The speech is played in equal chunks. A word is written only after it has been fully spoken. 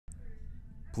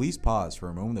Please pause for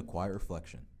a moment of quiet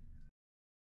reflection.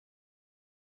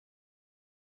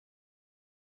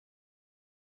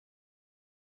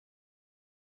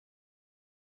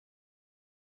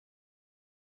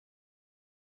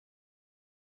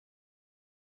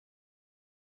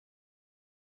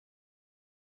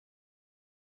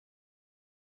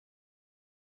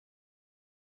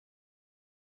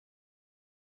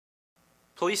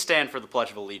 Please stand for the Pledge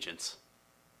of Allegiance.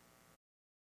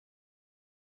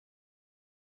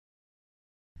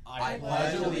 I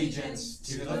pledge allegiance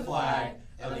to the flag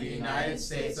of the United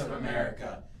States of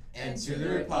America and to the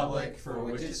republic for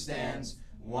which it stands,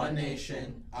 one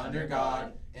nation, under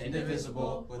God,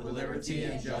 indivisible, with liberty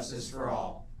and justice for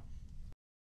all.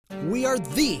 We are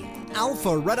the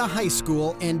Alpharetta High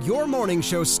School, and your morning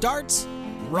show starts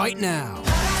right now.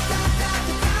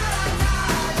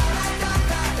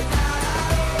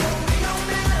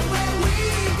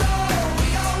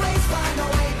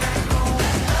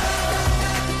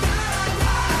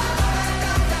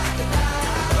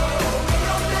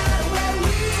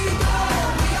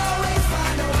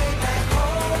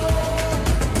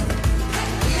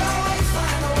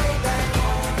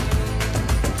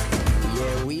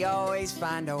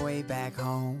 Find a way back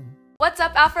home. What's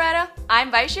up, Alpharetta?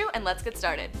 I'm Vaishu, and let's get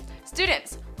started.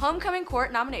 Students, homecoming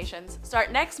court nominations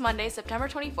start next Monday, September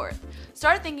 24th.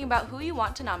 Start thinking about who you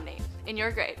want to nominate in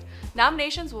your grade.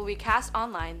 Nominations will be cast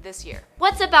online this year.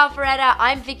 What's up, Alpharetta?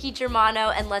 I'm Vicky Germano,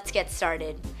 and let's get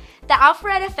started. The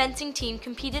Alpharetta fencing team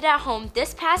competed at home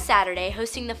this past Saturday,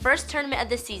 hosting the first tournament of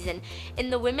the season. In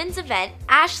the women's event,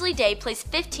 Ashley Day placed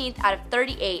 15th out of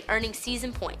 38, earning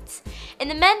season points. In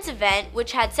the men's event,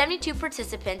 which had 72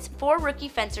 participants, 4 rookie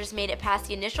fencers made it past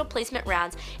the initial placement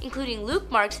rounds, including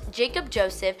Luke Marks, Jacob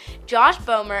Joseph, Josh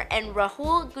Bomer, and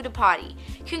Rahul Gudapati.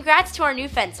 Congrats to our new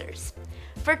fencers.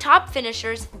 For top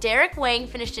finishers, Derek Wang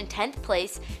finished in 10th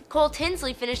place, Cole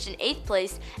Tinsley finished in 8th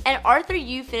place, and Arthur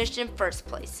Yu finished in 1st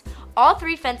place. All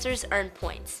 3 fencers earned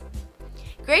points.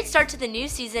 Great start to the new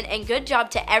season, and good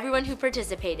job to everyone who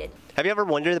participated. Have you ever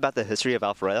wondered about the history of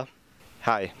Alpharetta?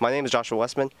 Hi, my name is Joshua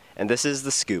Westman, and this is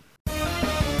The Scoop.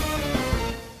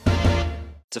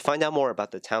 To find out more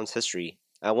about the town's history,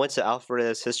 I went to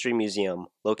Alpharetta's History Museum,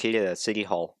 located at City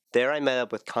Hall. There I met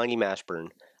up with Connie Mashburn,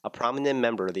 a prominent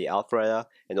member of the Alpharetta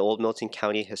and Old Milton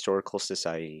County Historical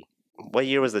Society. What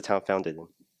year was the town founded in?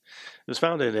 It was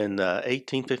founded in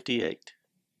 1858,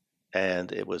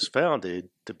 and it was founded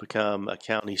to become a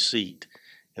county seat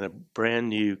in a brand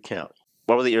new county.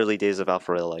 What were the early days of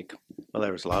Alpharetta like? Well,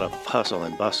 there was a lot of hustle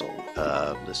and bustle.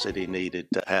 The city needed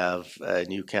to have a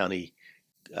new county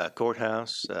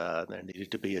courthouse. There needed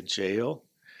to be a jail.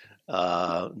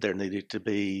 There needed to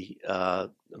be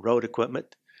road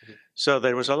equipment. So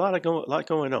there was a lot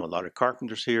going on. A lot of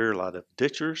carpenters here, a lot of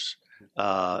ditchers,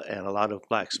 and a lot of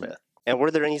blacksmith. And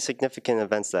were there any significant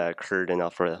events that occurred in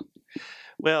Alpharetta?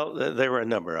 Well, there were a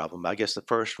number of them. I guess the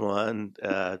first one,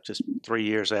 just 3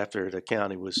 years after the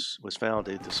county was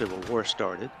founded, the Civil War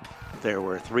started. There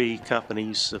were 3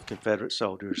 companies of Confederate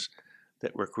soldiers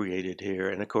that were created here.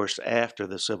 And of course, after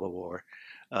the Civil War,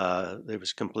 there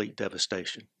was complete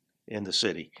devastation in the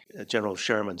city. General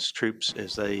Sherman's troops,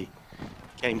 as they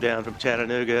came down from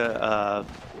Chattanooga,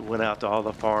 went out to all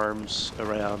the farms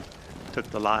around, took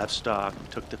the livestock,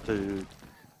 took the food,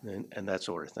 and that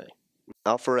sort of thing.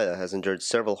 Alpharetta has endured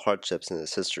several hardships in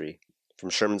its history,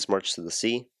 from Sherman's March to the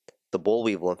Sea, the boll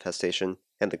weevil infestation,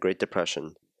 and the Great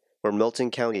Depression, where Milton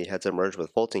County had to merge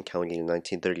with Fulton County in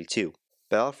 1932.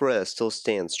 But Alpharetta still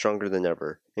stands stronger than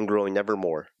ever and growing ever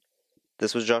more.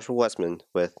 This was Joshua Westman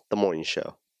with The Morning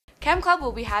Show. Chem Club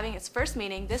will be having its first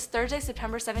meeting this Thursday,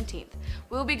 September 17th.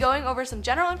 We will be going over some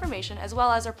general information as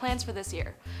well as our plans for this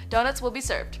year. Donuts will be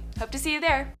served. Hope to see you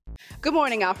there. Good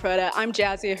morning, Alpharetta. I'm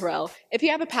Jazzy Harrell. If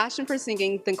you have a passion for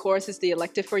singing, then chorus is the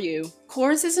elective for you.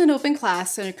 Chorus is an open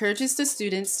class that encourages the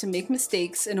students to make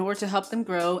mistakes in order to help them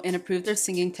grow and improve their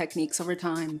singing techniques over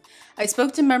time. I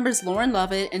spoke to members Lauren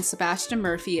Lovett and Sebastian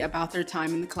Murphy about their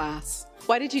time in the class.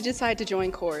 Why did you decide to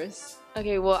join chorus?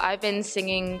 Okay, well, I've been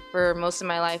singing for most of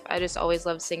my life. I just always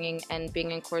loved singing, and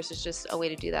being in chorus is just a way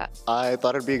to do that. I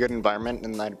thought it'd be a good environment,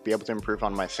 and I'd be able to improve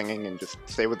on my singing and just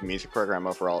stay with the music program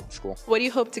overall at school. What do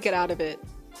you hope to get out of it?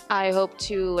 I hope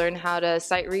to learn how to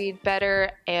sight read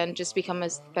better and just become a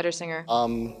better singer.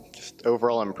 Just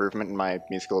overall improvement in my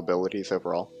musical abilities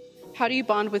overall. How do you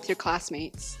bond with your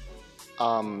classmates?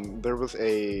 There was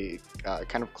a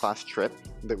kind of class trip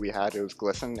that we had. It was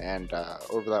GLSEN, and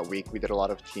over that week we did a lot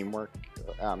of teamwork,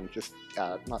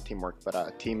 not teamwork,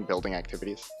 but team building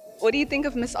activities. What do you think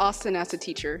of Miss Austin as a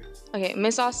teacher? Okay,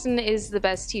 Miss Austin is the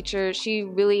best teacher. She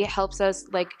really helps us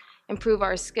improve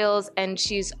our skills, and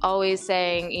she's always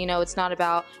saying, you know, it's not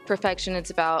about perfection, it's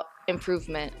about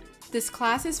improvement. This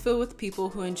class is filled with people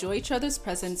who enjoy each other's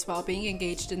presence while being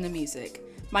engaged in the music.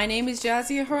 My name is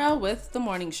Jazzy Harrell with The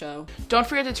Morning Show. Don't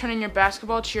forget to turn in your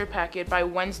basketball cheer packet by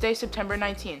Wednesday, September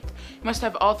 19th. You must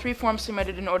have all 3 forms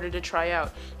submitted in order to try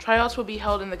out. Tryouts will be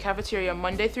held in the cafeteria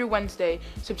Monday through Wednesday,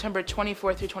 September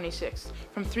 24th through 26th,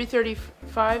 from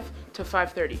 3:35 to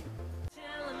 5:30.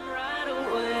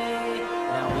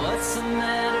 What's the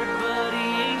matter, buddy?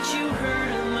 Ain't you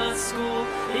heard of my school?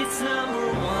 It's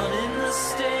 #1 in the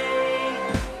state.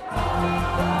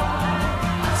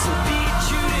 So be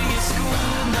true to your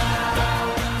school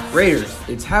now. Raiders,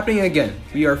 it's happening again.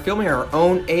 We are filming our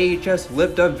own AHS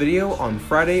Lift Up video on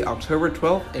Friday, October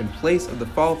 12th in place of the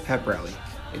Fall Pep Rally.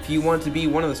 If you want to be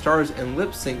one of the stars and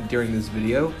lip sync during this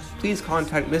video, please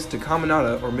contact Mr.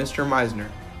 Caminata or Mr. Meisner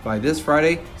by this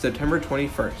Friday, September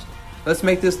 21st. Let's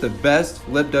make this the best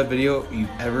lip dub video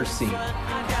you've ever seen.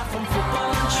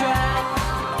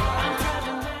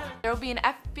 There will be an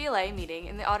FBLA meeting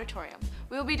in the auditorium.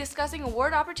 We will be discussing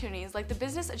award opportunities like the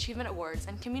Business Achievement Awards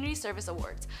and Community Service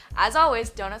Awards. As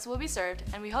always, donuts will be served,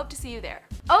 and we hope to see you there.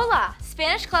 Hola!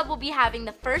 Spanish Club will be having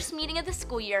the first meeting of the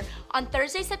school year on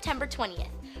Thursday, September 20th.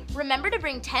 Remember to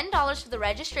bring $10 for the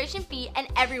registration fee, and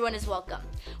everyone is welcome.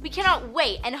 We cannot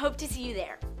wait and hope to see you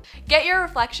there. Get your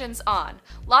reflections on.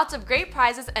 Lots of great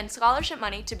prizes and scholarship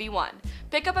money to be won.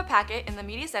 Pick up a packet in the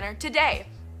Media Center today.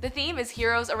 The theme is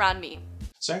Heroes Around Me.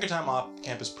 So Anchor-Time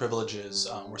off-campus privileges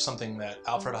were something that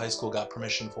Alpharetta High School got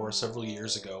permission for several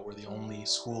years ago. We're the only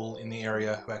school in the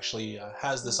area who actually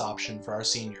has this option for our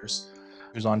seniors,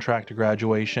 who's on track to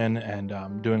graduation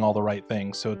and doing all the right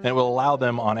things. So it will allow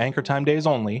them on Anchor-Time days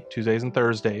only, Tuesdays and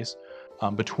Thursdays,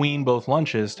 between both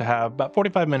lunches to have about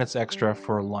 45 minutes extra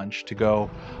for lunch to go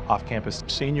off campus.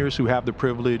 Seniors who have the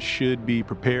privilege should be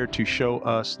prepared to show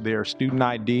us their student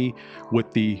ID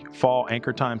with the fall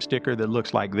Anchor Time sticker that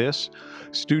looks like this.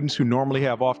 Students who normally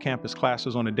have off-campus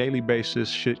classes on a daily basis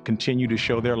should continue to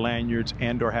show their lanyards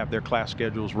and or have their class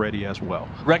schedules ready as well.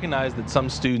 Recognize that some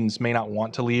students may not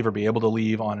want to leave or be able to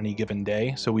leave on any given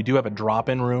day, so we do have a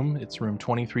drop-in room. It's room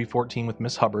 2314 with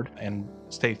Miss Hubbard, and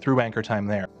stay through Anchor Time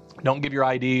there. Don't give your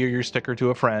ID or your sticker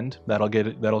to a friend.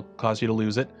 That'll cause you to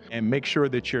lose it. And make sure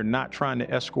that you're not trying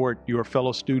to escort your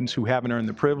fellow students who haven't earned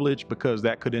the privilege, because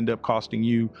that could end up costing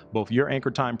you both your Anchor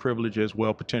Time privilege as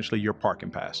well potentially your parking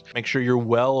pass. Make sure you're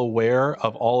well aware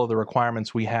of all of the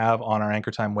requirements we have on our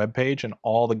Anchor Time webpage and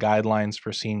all the guidelines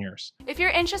for seniors. If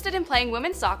you're interested in playing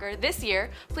women's soccer this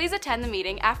year, please attend the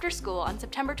meeting after school on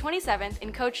September 27th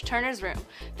in Coach Turner's room,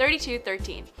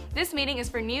 3213. This meeting is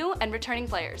for new and returning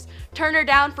players. Turner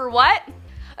down for what?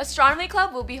 Astronomy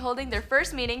Club will be holding their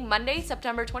first meeting Monday,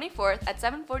 September 24th at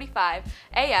 7:45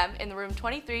 a.m. in the room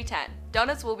 2310.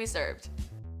 Donuts will be served.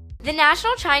 The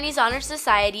National Chinese Honor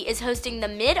Society is hosting the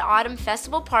Mid-Autumn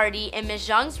Festival Party in Ms.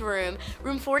 Zhang's room,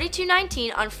 room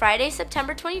 4219, on Friday,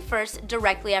 September 21st,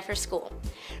 directly after school.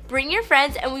 Bring your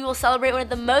friends and we will celebrate one of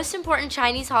the most important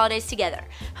Chinese holidays together.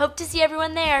 Hope to see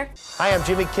everyone there. Hi, I'm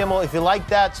Jimmy Kimmel. If you like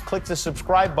that, click the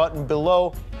subscribe button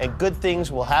below and good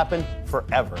things will happen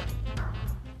forever.